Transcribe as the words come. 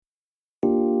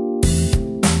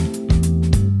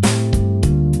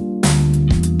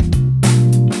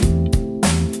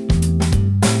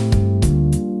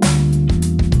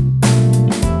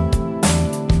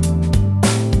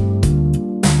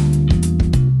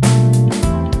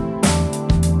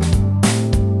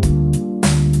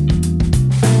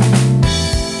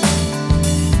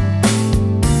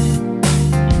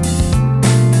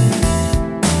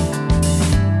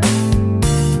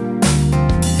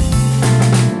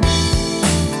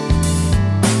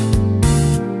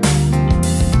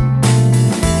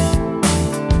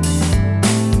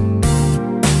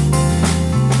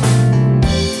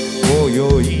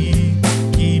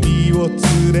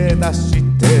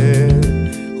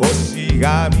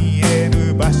が見え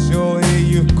る場所へ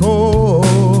行こ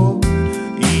う。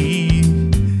言い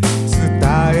伝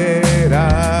え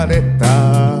られ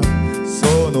た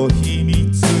その秘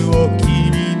密を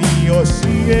君に教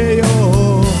えよ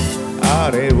う。あ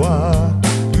れは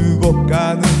動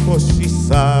かぬ星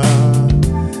さ、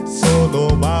そ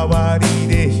の周り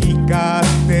で光っ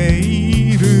て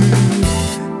いる。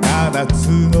7つ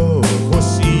の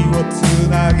星をつ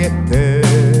なげて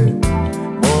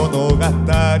物語を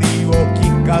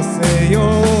聞かせよう。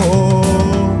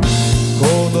こ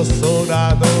の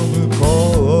空の向こ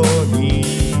うに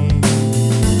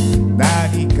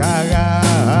何かが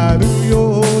あるよ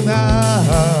うな、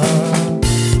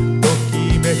とき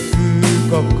めく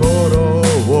心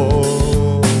を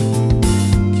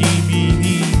君に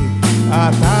与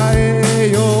え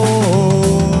よう。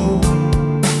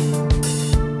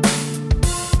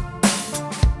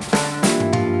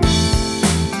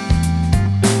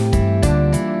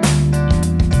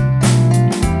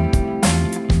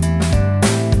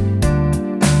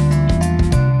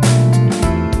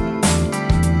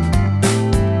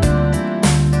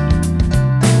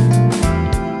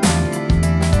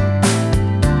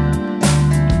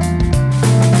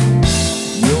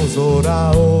夜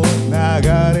空を流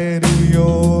れる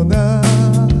ような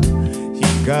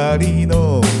光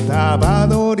の束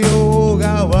の両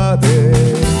側で、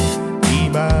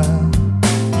今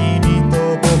君と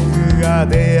僕が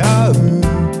出会う。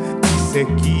奇跡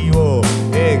を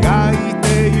描いて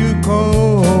ゆこ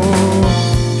う。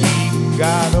銀河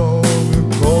の向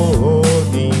こう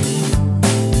に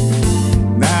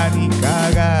何か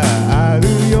がある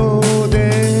ようで、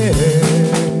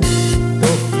と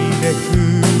きめく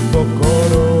心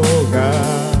が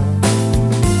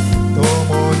共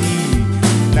に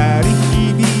鳴り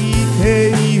響いて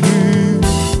いる。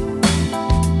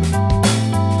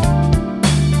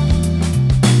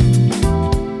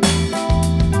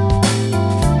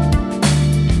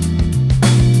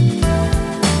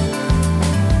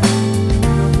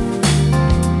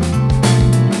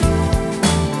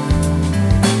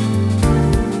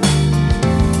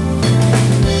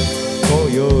今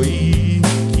宵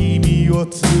君を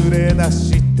連れ出し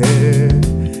て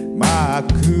真っ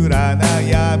暗な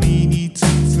闇に包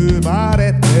ま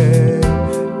れて、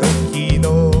時の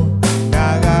流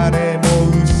れも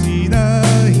失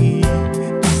い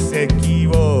奇跡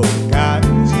を感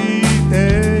じて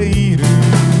いる。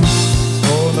こ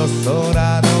の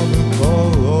空の向こ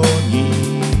うに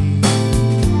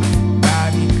何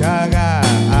かが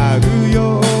あるよ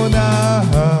うな、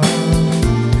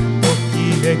とき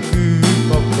めく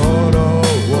心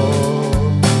を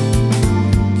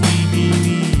君に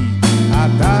与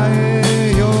え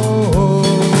よう。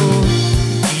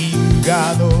銀河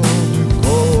の向こ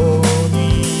うに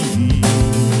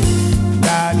何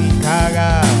かが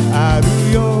ある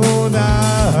ような、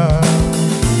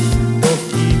と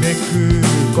きめく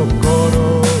心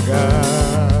が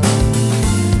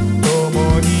共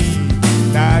に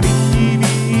鳴り響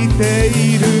いてい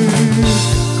る。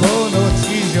この地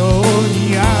上に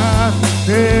あって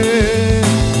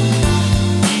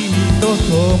君と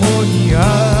共にあ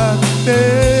って、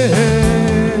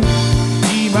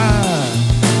今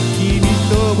君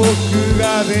と僕が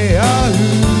出会う。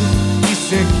奇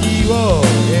跡を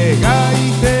描い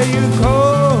てゆこう。